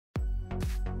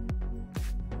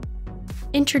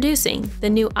Introducing the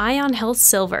new ionHealth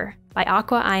Silver by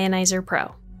Aqua Ionizer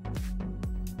Pro.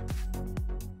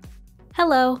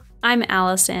 Hello, I'm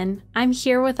Allison. I'm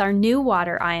here with our new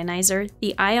water ionizer,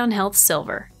 the ionHealth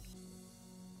Silver.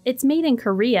 It's made in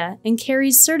Korea and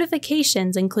carries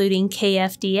certifications including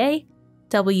KFDA,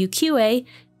 WQA,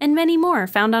 and many more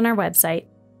found on our website.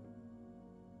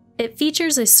 It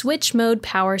features a switch mode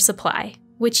power supply,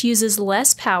 which uses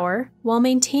less power while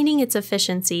maintaining its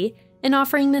efficiency and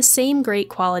offering the same great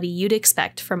quality you'd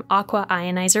expect from Aqua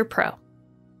Ionizer Pro.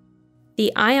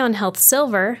 The ionHealth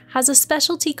Silver has a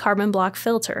specialty carbon block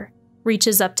filter,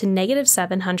 reaches up to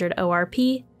 -700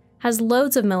 ORP, has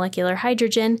loads of molecular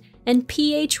hydrogen, and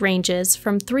pH ranges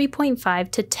from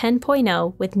 3.5 to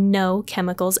 10.0 with no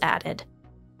chemicals added.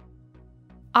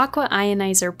 Aqua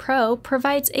Ionizer Pro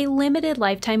provides a limited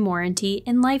lifetime warranty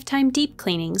and lifetime deep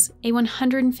cleanings, a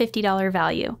 $150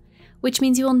 value, which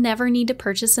means you will never need to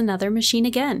purchase another machine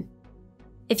again.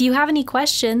 If you have any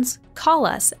questions, call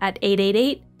us at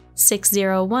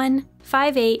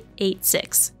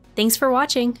 888-601-5886. Thanks for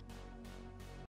watching.